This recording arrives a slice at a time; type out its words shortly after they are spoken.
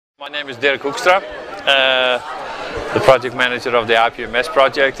My name is Dirk Hoekstra, the project manager of the IPMS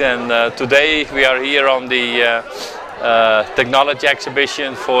project, and today we are here on the technology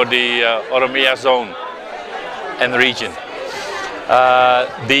exhibition for the Oromia zone and region.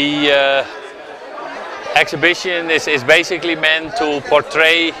 The exhibition is basically meant to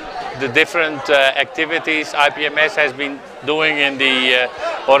portray the different activities IPMS has been doing in the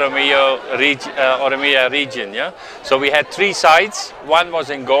Oromia region. Yeah? So we had 3 sites. One was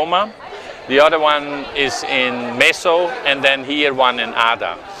in Goma, the other one is in Meso, and then here one in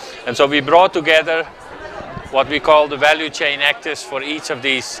Ada. And so we brought together what we call the value chain actors for each of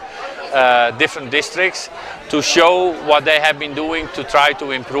these different districts to show what they have been doing to try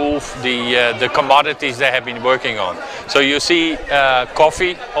to improve the commodities they have been working on. So you see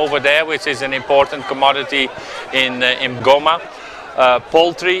coffee over there, which is an important commodity in Goma,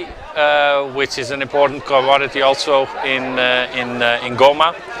 poultry, which is an important commodity also in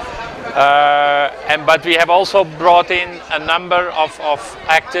Goma. But we have also brought in a number of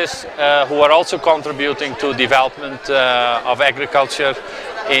actors who are also contributing to development of agriculture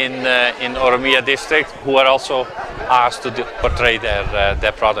in Oromia district, who are also asked to portray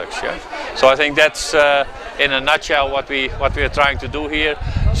their products. Yeah? So I think that's in a nutshell what we are trying to do here,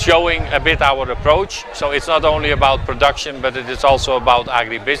 showing a bit our approach. So it's not only about production, but it is also about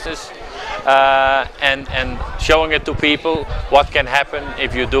agribusiness. And showing it to people what can happen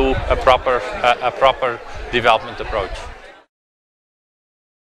if you do a proper development approach.